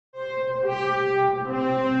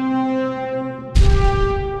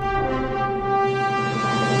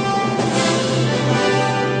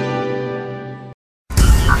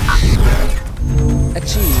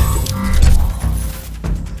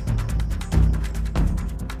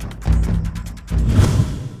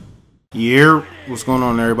Yeah, what's going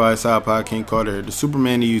on, everybody? It's iPodKingCarter, the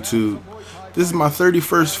Superman of YouTube. This is my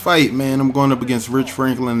 31st fight, man. I'm going up against Rich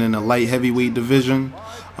Franklin in the light heavyweight division.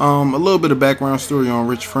 A little bit of background story on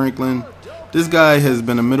Rich Franklin. This guy has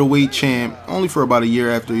been a middleweight champ only for about a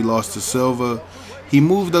year after he lost to Silva. He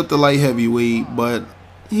moved up to light heavyweight, but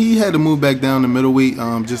he had to move back down to middleweight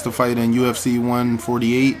just to fight in UFC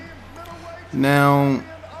 148. Now,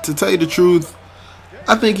 to tell you the truth,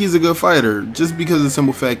 I think he's a good fighter just because of the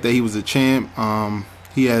simple fact that he was a champ.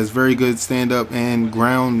 He has very good stand-up and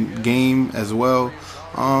ground game as well.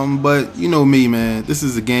 But you know me, man. This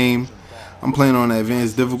is a game. I'm playing on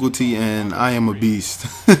advanced difficulty, and I am a beast.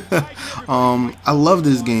 I love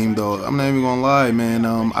this game, though. I'm not even gonna lie, man.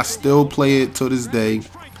 I still play it to this day.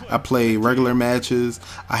 I play regular matches.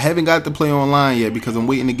 I haven't got to play online yet because I'm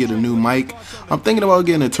waiting to get a new mic. I'm thinking about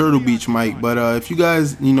getting a Turtle Beach mic, but if you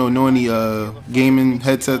guys, know any gaming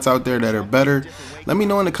headsets out there that are better, let me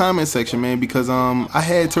know in the comment section, man, because I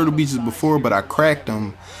had Turtle Beaches before, but I cracked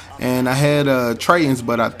them, and I had Tritons,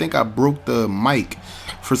 but I think I broke the mic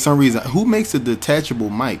for some reason. Who makes a detachable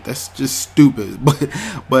mic? That's just stupid. But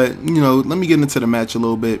let me get into the match a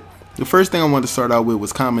little bit. The first thing I wanted to start out with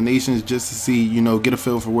was combinations, just to see, get a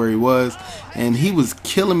feel for where he was. And he was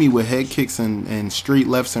killing me with head kicks and straight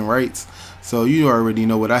lefts and rights. So you already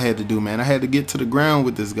know what I had to do, man. I had to get to the ground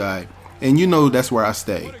with this guy. And that's where I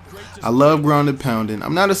stay. I love ground and pounding.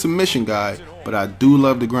 I'm not a submission guy, but I do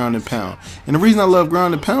love the ground and pound. And the reason I love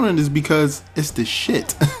ground and pounding is because it's the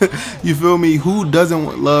shit. You feel me? Who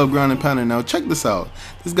doesn't love ground and pounding? Now check this out.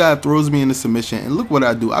 This guy throws me into submission, and look what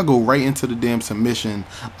I do. I go right into the damn submission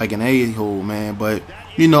like an a-hole, man. But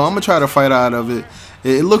I'm gonna try to fight out of it.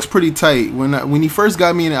 It looks pretty tight. When he first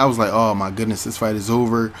got me in it, I was like, oh my goodness, this fight is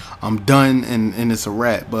over. I'm done, and it's a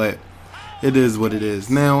wrap. But it is what it is.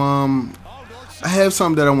 Now, I have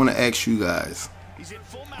something that I want to ask you guys.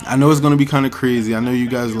 I know it's going to be kind of crazy. I know you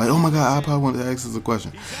guys are like, oh my god, I probably want to ask this a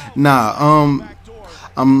question. Nah,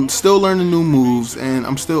 I'm still learning new moves, and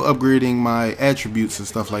I'm still upgrading my attributes and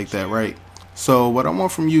stuff like that, right? So what I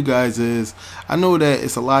want from you guys is, I know that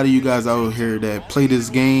it's a lot of you guys out here that play this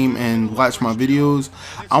game and watch my videos.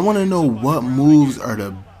 I want to know what moves are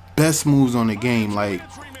the best moves on the game. Like,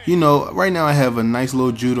 right now I have a nice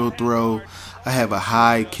little judo throw. I have a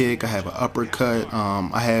high kick, I have an uppercut,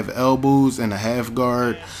 I have elbows and a half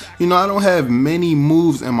guard. I don't have many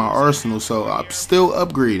moves in my arsenal, so I'm still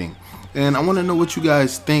upgrading. And I want to know what you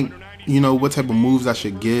guys think, what type of moves I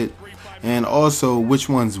should get, and also which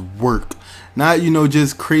ones work. Not,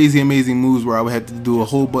 just crazy amazing moves where I would have to do a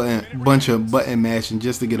whole bunch of button mashing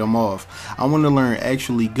just to get them off. I want to learn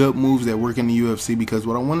actually good moves that work in the UFC, because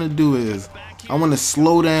what I want to do is I want to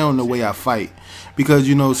slow down the way I fight. Because,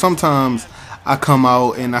 sometimes I come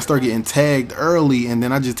out and I start getting tagged early, and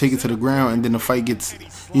then I just take it to the ground, and then the fight gets,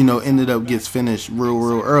 gets finished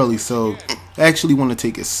real early. So I actually want to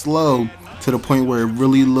take it slow to the point where it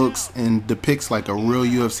really looks and depicts like a real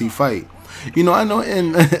UFC fight. I know,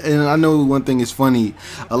 and I know one thing is funny.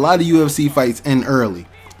 A lot of UFC fights end early.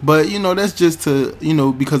 But, that's just to,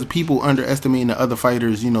 because people underestimating the other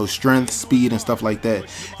fighters, strength, speed, and stuff like that.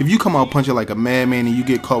 If you come out punching like a madman and you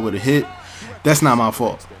get caught with a hit, that's not my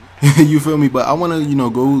fault. You feel me? But I want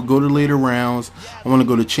to, go to later rounds. I want to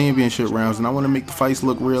go to championship rounds, and I want to make the fights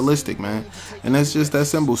look realistic, man. And that's just that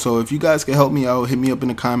simple. So if you guys can help me out, hit me up in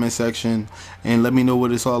the comment section and let me know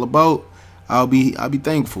what it's all about. I'll be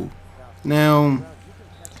thankful. Now,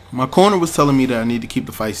 my corner was telling me that I need to keep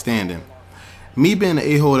the fight standing. Me being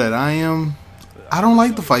the a-hole that I am, I don't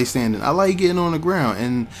like the fight standing. I like getting on the ground.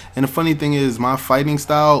 And the funny thing is, my fighting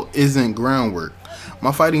style isn't groundwork.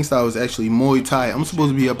 My fighting style is actually Muay Thai. I'm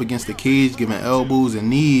supposed to be up against the cage, giving elbows and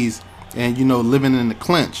knees, and living in the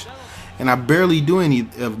clinch. And I barely do any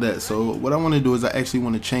of that. So what I want to do is I actually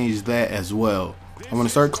want to change that as well. I want to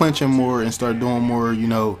start clinching more and start doing more,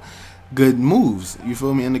 good moves. You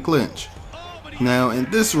feel me, in the clinch. Now in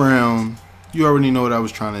this round, you already know what I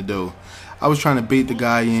was trying to do. I was trying to bait the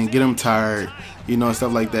guy in, get him tired, and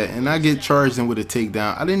stuff like that. And I get charged in with a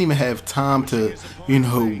takedown. I didn't even have time to,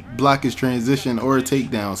 block his transition or a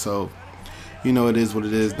takedown. So, it is what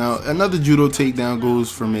it is. Now, another judo takedown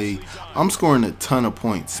goes for me. I'm scoring a ton of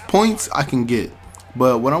points. Points I can get.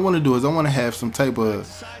 But what I want to do is I want to have some type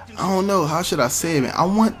of, I don't know, how should I say it, man? I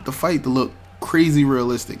want the fight to look crazy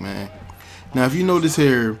realistic, man. Now, if you notice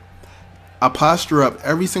here, I posture up.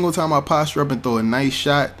 Every single time I posture up and throw a nice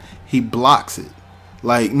shot, he blocks it,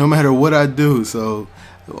 like no matter what I do. So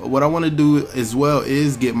what I want to do as well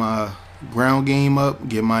is get my ground game up,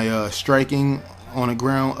 get my striking on the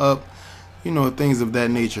ground up, things of that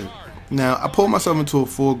nature. Now I pulled myself into a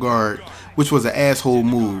full guard, which was an asshole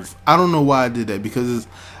move. I don't know why I did that, because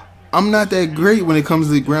I'm not that great when it comes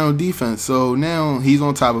to ground defense. So now he's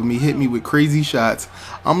on top of me, hit me with crazy shots.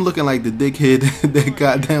 I'm looking like the dickhead that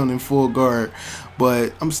got down in full guard.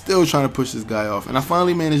 But I'm still trying to push this guy off. And I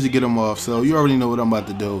finally managed to get him off. So you already know what I'm about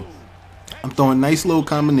to do. I'm throwing nice little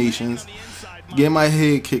combinations. Getting my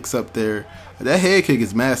head kicks up there. That head kick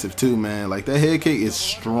is massive too, man. Like, that head kick is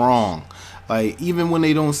strong. Like, even when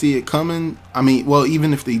they don't see it coming, I mean, well,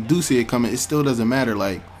 even if they do see it coming, it still doesn't matter.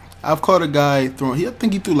 Like, I've caught a guy throwing, I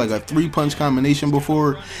think he threw like a 3-punch combination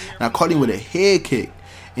before, and I caught him with a head kick,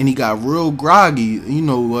 and he got real groggy. You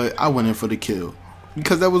know what? I went in for the kill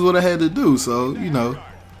because that was what I had to do. So, you know,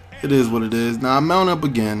 it is what it is. Now I mount up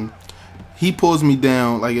again. He pulls me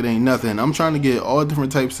down like it ain't nothing. I'm trying to get all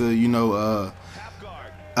different types of, you know,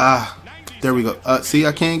 there we go. See,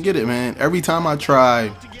 I can't get it, man. Every time I try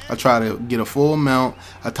to get a full mount.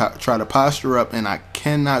 I try to posture up, and I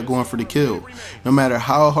cannot go in for the kill. No matter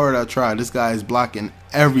how hard I try, this guy is blocking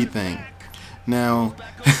everything. Now,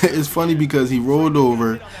 it's funny because he rolled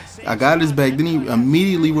over. I got his back, then he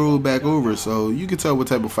immediately rolled back over. So you can tell what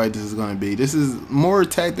type of fight this is going to be. This is more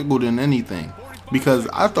tactical than anything, because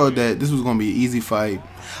I thought that this was going to be an easy fight.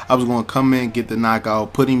 I was going to come in, get the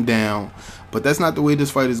knockout, put him down. But that's not the way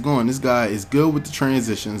this fight is going. This guy is good with the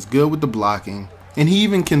transitions, good with the blocking. And he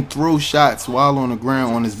even can throw shots while on the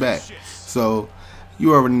ground on his back. So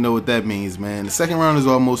you already know what that means, man. The second round is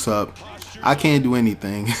almost up. I can't do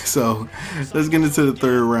anything. So let's get into the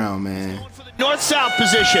third round, man. North-south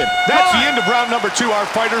position. That's the end of round number 2. Our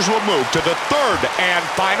fighters will move to the third and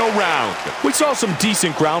final round. We saw some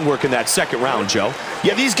decent groundwork in that second round, Joe.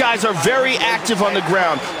 Yeah, these guys are very active on the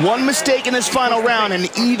ground. One mistake in this final round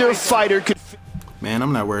and either fighter could... Man,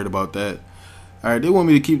 I'm not worried about that. Alright, they want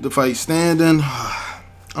me to keep the fight standing. I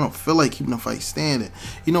don't feel like keeping the fight standing.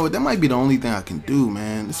 You know what? That might be the only thing I can do,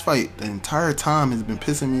 man. This fight the entire time has been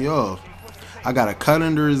pissing me off. I got a cut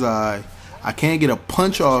under his eye. I can't get a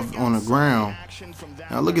punch off on the ground.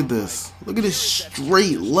 Now look at this. Look at this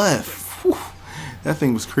straight left. Whew. That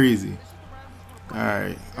thing was crazy.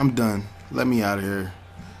 Alright, I'm done. Let me out of here.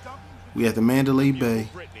 We at the Mandalay Bay.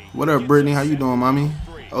 What up, Brittany? How you doing, mommy?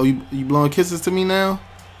 Oh, you blowing kisses to me now?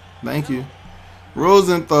 Thank you.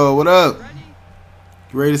 Rosenthal, what up?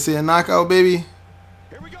 You ready to see a knockout, baby?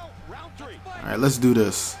 Alright, let's do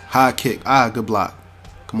this. High kick. Good block.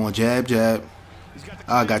 Come on, jab, jab.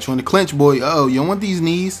 I got you in the clinch, boy. Oh, you don't want these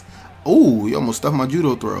knees? Oh, you almost stuffed my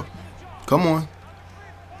judo throw. Come on.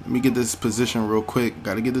 Let me get this position real quick.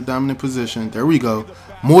 Got to get the dominant position. There we go.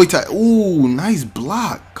 Muay Thai. Ooh, nice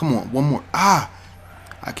block. Come on, one more. I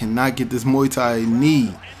cannot get this Muay Thai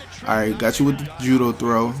knee. Alright, got you with the judo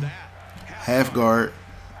throw. Half guard.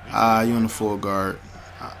 You in the full guard.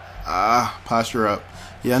 Posture up.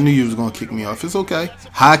 Yeah, I knew you was going to kick me off. It's okay.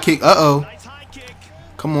 High kick. Uh-oh.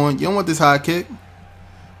 Come on. You don't want this high kick.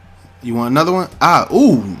 You want another one?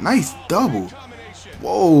 Ooh, nice double.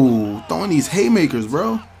 Whoa. Throwing these haymakers,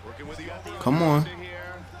 bro. Come on.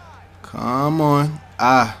 Come on.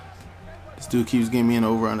 This dude keeps getting me in the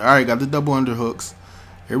over-under. Alright, got the double underhooks.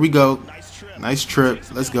 Here we go. Nice trip.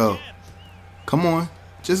 Let's go. Come on.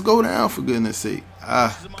 Just go down, for goodness sake.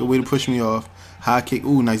 Good way to push me off. High kick.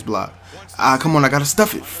 Ooh, nice block. Come on. I got to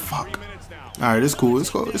stuff it. Fuck. Alright, it's cool. It's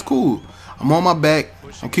cool. It's cool. I'm on my back.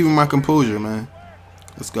 I'm keeping my composure, man.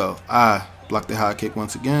 Let's go. Block the high kick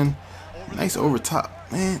once again. Nice over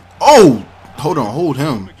top, man. Oh! Hold on. Hold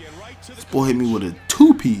him. This boy hit me with a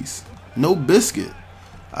 2-piece. No biscuit.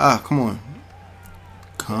 Come on.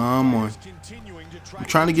 Come on. I'm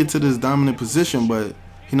trying to get to this dominant position, but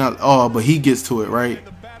he not. Oh, but he gets to it, right?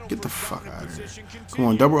 Get the fuck out of here. Come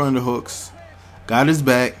on, double underhooks. Got his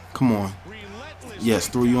back. Come on. Yes,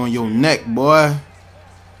 threw you on your neck, boy.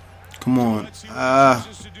 Come on.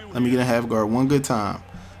 Let me get a half guard one good time.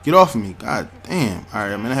 Get off of me. God damn. All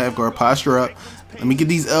right, I'm in a half guard. Posture up. Let me get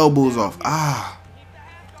these elbows off.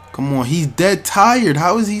 Come on. He's dead tired.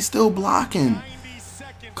 How is he still blocking?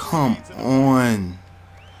 Come on.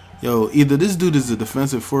 Yo, either this dude is a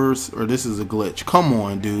defensive first or this is a glitch. Come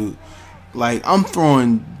on, dude. Like, I'm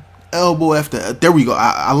throwing elbow after. There we go.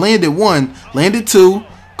 I landed one. Landed two.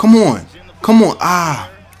 Come on. Come on.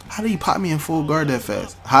 How did he pop me in full guard that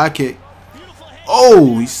fast? High kick.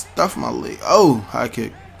 Oh, he stuffed my leg. Oh, high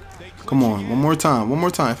kick. Come on. One more time. One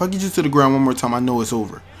more time. If I get you to the ground one more time, I know it's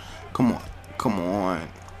over. Come on. Come on.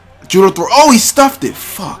 Judo throw. Oh, he stuffed it.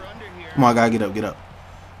 Fuck. Come on, I gotta get up. Get up.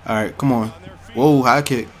 All right. Come on. Whoa, high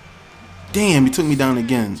kick. Damn, he took me down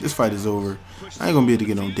again. This fight is over. I ain't gonna be able to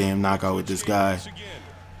get no damn knockout with this guy.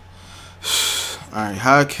 Alright,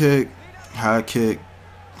 high kick. High kick.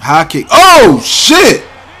 High kick. Oh, shit!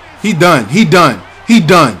 He done. He done. He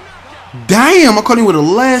done. Damn, I caught him with a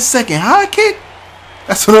last second high kick.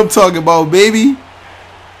 That's what I'm talking about, baby.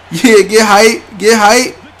 Yeah, get hype. Get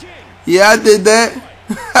hype. Yeah, I did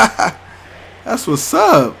that. That's what's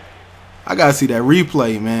up. I gotta see that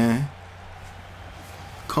replay, man.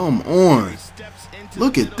 Come on.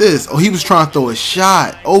 Look at this. Oh, he was trying to throw a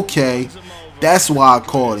shot. Okay. That's why I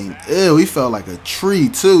called him. Ew, he felt like a tree,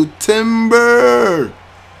 too. Timber.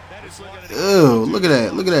 Ew, look at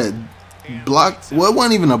that. Look at that block. Well, it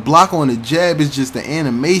wasn't even a block on the jab. It's just the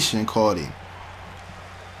animation caught him.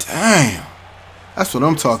 Damn. That's what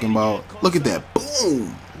I'm talking about. Look at that.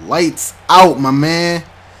 Boom. Lights out, my man.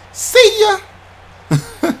 See ya.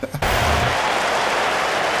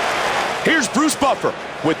 Here's Bruce Buffer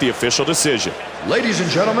with the official decision. Ladies and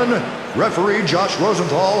gentlemen, referee Josh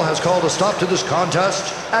Rosenthal has called a stop to this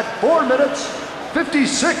contest at 4 minutes,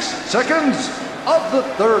 56 seconds of the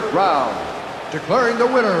third round, declaring the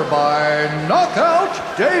winner by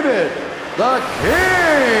knockout, David, the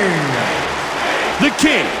King. The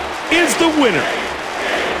King is the winner.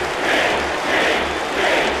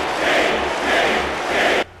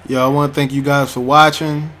 Yo, I want to thank you guys for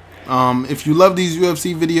watching. If you love these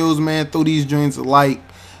UFC videos, man, throw these joints a like.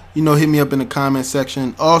 You know, hit me up in the comment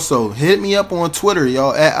section. Also, hit me up on Twitter,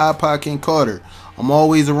 y'all, at iPodKingCarter. I'm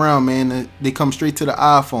always around, man. They come straight to the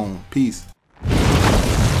iPhone. Peace.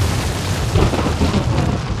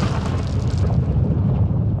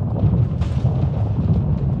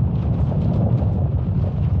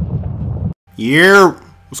 Yeah.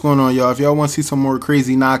 What's going on, y'all? If y'all want to see some more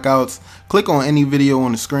crazy knockouts, click on any video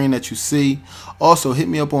on the screen that you see. Also, hit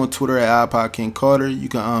me up on Twitter at iPodKingCarter. You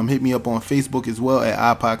can hit me up on Facebook as well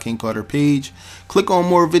at iPodKingCarter page. Click on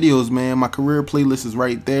more videos, man. My career playlist is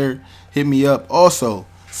right there. Hit me up. Also,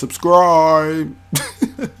 subscribe.